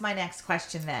that's my next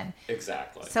question then.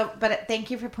 Exactly. So, but thank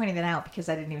you for pointing that out, because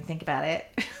I didn't even think about it.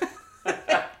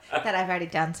 That I've already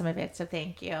done some of it, so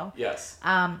thank you. Yes.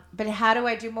 But how do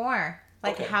I do more?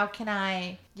 Like, Okay. how can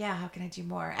I do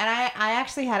more? And I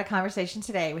actually had a conversation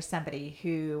today with somebody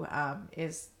who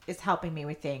is helping me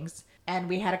with things. And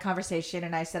we had a conversation,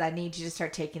 and I said, I need you to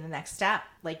start taking the next step.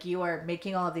 Like, you are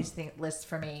making all of these lists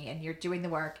for me, and you're doing the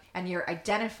work, and you're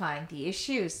identifying the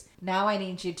issues. Now I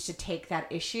need you to take that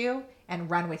issue and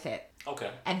run with it.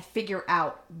 Okay. And figure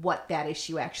out what that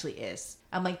issue actually is.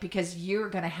 I'm like, because you're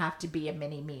going to have to be a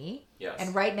mini me. Yes.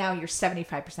 And right now you're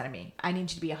 75% of me. I need you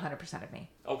to be 100% of me.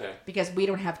 Okay. Because we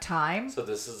don't have time. So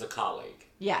this is a colleague.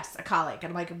 Yes, a colleague. And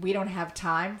I'm like, we don't have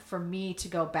time for me to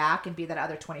go back and be that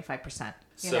other 25%.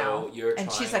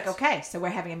 And she's like, okay, so we're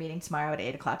having a meeting tomorrow at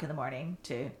 8 o'clock in the morning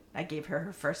I gave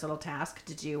her first little task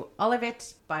to do all of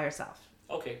it by herself.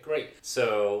 Okay, great.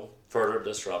 So further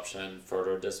disruption,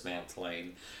 further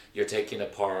dismantling, you're taking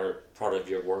apart part of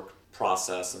your work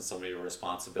process and some of your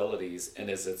responsibilities, and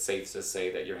is it safe to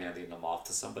say that you're handing them off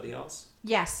to somebody else?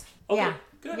 Yes. Okay, Yeah.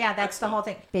 good. Yeah, that's the whole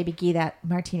thing. Baby Gee, that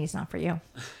martini's not for you.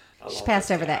 She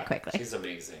passed over that quickly. She's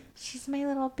amazing. She's my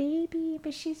little baby,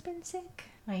 but she's been sick.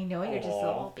 I know, you're just a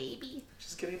little baby.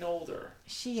 She's getting older.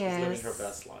 She's living her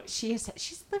best life. She's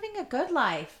living a good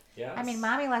life. Yes. I mean,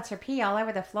 Mommy lets her pee all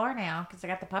over the floor now because I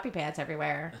got the puppy pads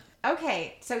everywhere.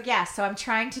 Okay, so I'm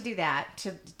trying to do that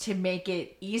to make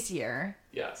it easier.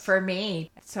 Yes. For me.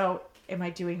 So am I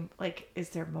doing, is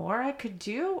there more I could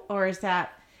do, or is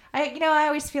that I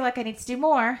always feel like I need to do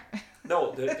more.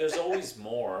 No, there's always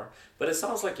more, but it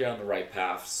sounds like you're on the right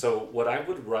path. So what I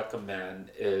would recommend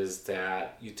is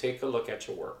that you take a look at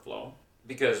your workflow,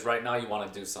 because right now you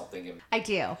want to do something. I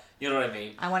do. You know what I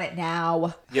mean? I want it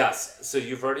now. Yes. So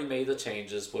you've already made the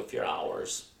changes with your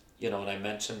hours, and I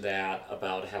mentioned that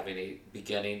about having a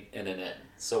beginning and an end.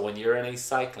 So when you're in a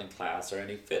cycling class or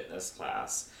any fitness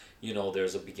class,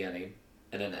 there's a beginning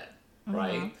and an end,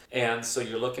 right? And so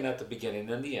you're looking at the beginning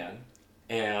and the end.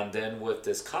 And then with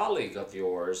this colleague of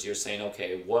yours, you're saying,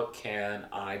 okay, what can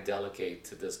I delegate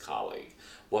to this colleague?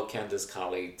 What can this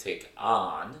colleague take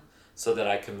on so that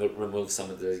I can remove some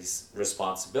of these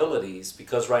responsibilities?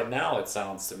 Because right now it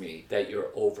sounds to me that you're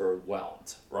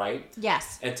overwhelmed, right?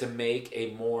 Yes. And to make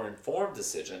a more informed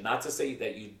decision, not to say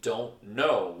that you don't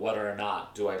know whether or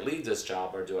not do I leave this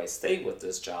job or do I stay with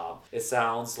this job. It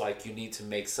sounds like you need to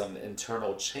make some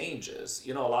internal changes.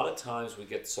 You know, a lot of times we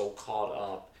get so caught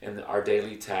up in our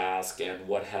daily task and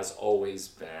what has always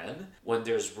been when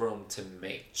there's room to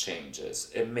make changes.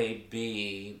 It may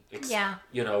be,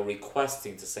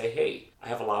 requesting to say, hey, I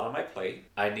have a lot on my plate.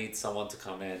 I need someone to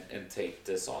come in and take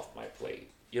this off my plate.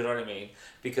 You know what I mean?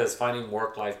 Because finding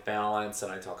work-life balance,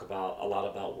 and I talk about a lot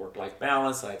about work-life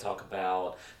balance, and I talk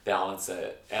about balance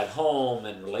at home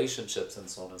and relationships and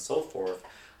so on and so forth.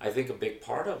 I think a big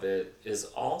part of it is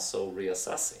also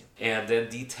reassessing and then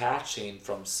detaching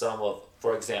from some of,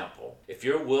 for example, if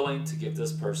you're willing to give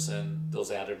this person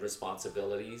those added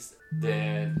responsibilities,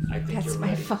 then I think you're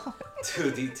ready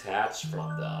to detach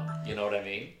from them. You know what I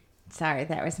mean? Sorry,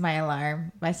 that was my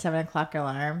alarm, my 7 o'clock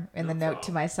alarm. And the note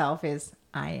to myself is,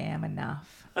 I am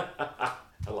enough.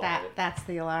 That's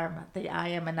the alarm, the I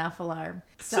am enough alarm.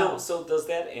 So does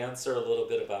that answer a little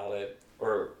bit about it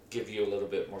or give you a little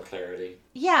bit more clarity?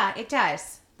 Yeah, it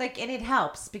does. Like, and it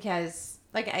helps because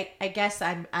like I guess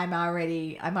I'm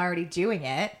already doing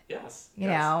it. Yes. You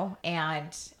know,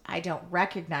 and I don't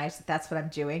recognize that that's what I'm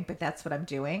doing, but that's what I'm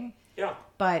doing. Yeah.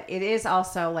 But it is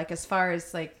also like, as far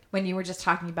as like when you were just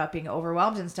talking about being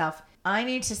overwhelmed and stuff, I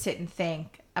need to sit and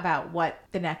think about what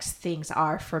the next things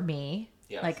are for me.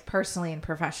 Yes. Like personally and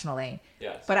professionally.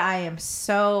 Yes. But I am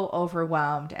so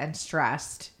overwhelmed and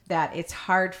stressed that it's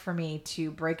hard for me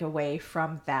to break away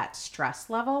from that stress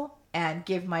level and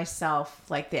give myself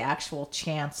like the actual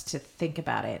chance to think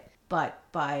about it. But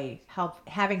by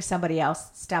having somebody else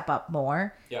step up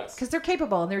more, yes, because they're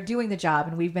capable and they're doing the job,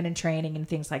 and we've been in training and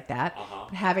things like that.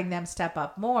 But having them step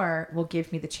up more will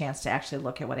give me the chance to actually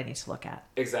look at what I need to look at.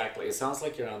 Exactly. It sounds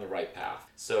like you're on the right path.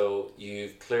 So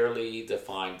you've clearly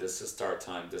defined this is start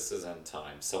time, this is end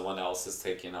time. Someone else is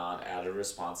taking on added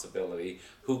responsibility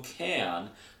who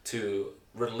can to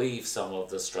relieve some of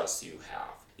the stress you have.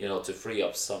 You know, to free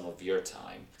up some of your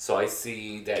time. So I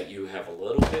see that you have a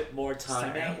little bit more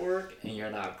time at work and you're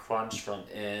not crunched from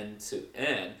end to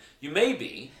end. You may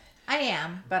be. I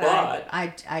am, but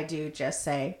I do just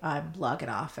say I'm logging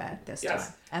off at this time.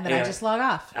 And then I just log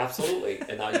off. Absolutely.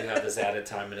 And now you have this added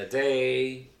time in a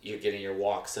day. You're getting your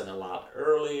walks in a lot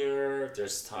earlier.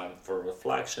 There's time for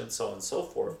reflection, so on and so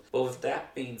forth. But with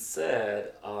that being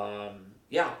said, I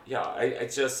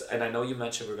just, and I know you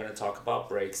mentioned we're going to talk about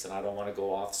breaks, and I don't want to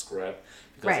go off script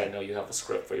because I know you have a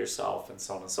script for yourself and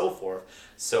so on and so forth.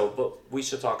 So, but we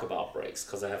should talk about breaks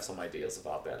because I have some ideas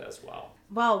about that as well.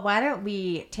 Well, why don't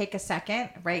we take a second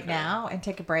now and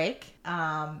take a break?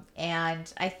 And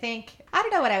I think, I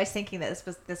don't know what I was thinking that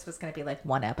this was going to be like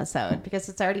one episode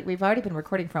because we've already been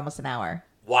recording for almost an hour.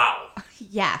 Wow.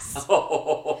 Yes.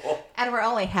 And we're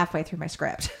only halfway through my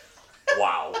script.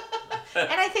 Wow. And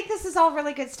I think this is all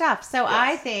really good stuff. So yes.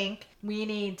 I think we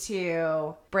need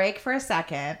to break for a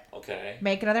second. Okay.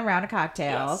 Make another round of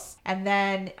cocktails. Yes. And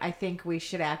then I think we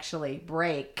should actually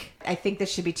break. I think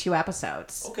this should be 2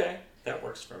 episodes. Okay. That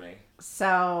works for me.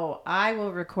 So I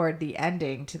will record the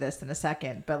ending to this in a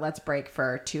second, but let's break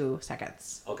for 2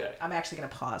 seconds. Okay. I'm actually going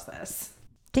to pause this.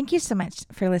 Thank you so much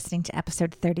for listening to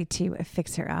episode 32 of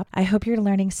Fix Her Up. I hope you're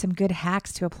learning some good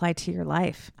hacks to apply to your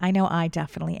life. I know I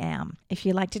definitely am. If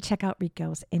you'd like to check out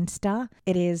Rico's Insta,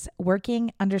 it is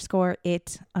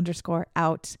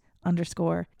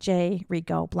working_it_out_J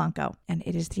Rico Blanco. And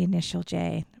it is the initial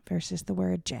J versus the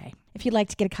word J. If you'd like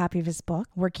to get a copy of his book,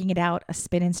 Working It Out, A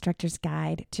Spin Instructor's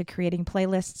Guide to Creating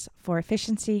Playlists for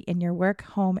Efficiency in Your Work,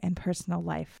 Home, and Personal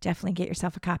Life, definitely get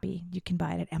yourself a copy. You can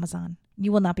buy it at Amazon.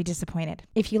 You will not be disappointed.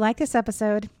 If you like this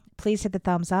episode, please hit the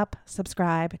thumbs up,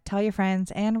 subscribe, tell your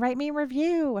friends, and write me a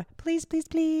review. Please, please,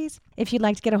 please. If you'd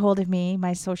like to get a hold of me,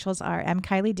 my socials are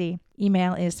mkylied.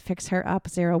 Email is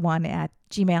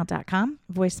fixherup01@gmail.com.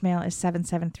 Voicemail is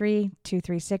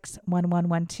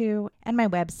 773-236-1112. And my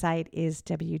website is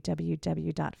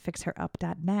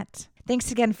www.fixherup.net.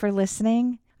 Thanks again for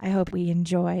listening. I hope we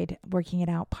enjoyed Working It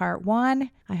Out Part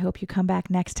 1. I hope you come back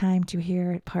next time to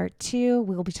hear Part 2.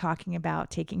 We'll be talking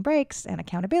about taking breaks and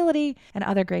accountability and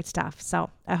other great stuff. So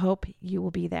I hope you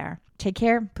will be there. Take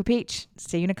care. Poop each.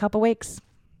 See you in a couple weeks.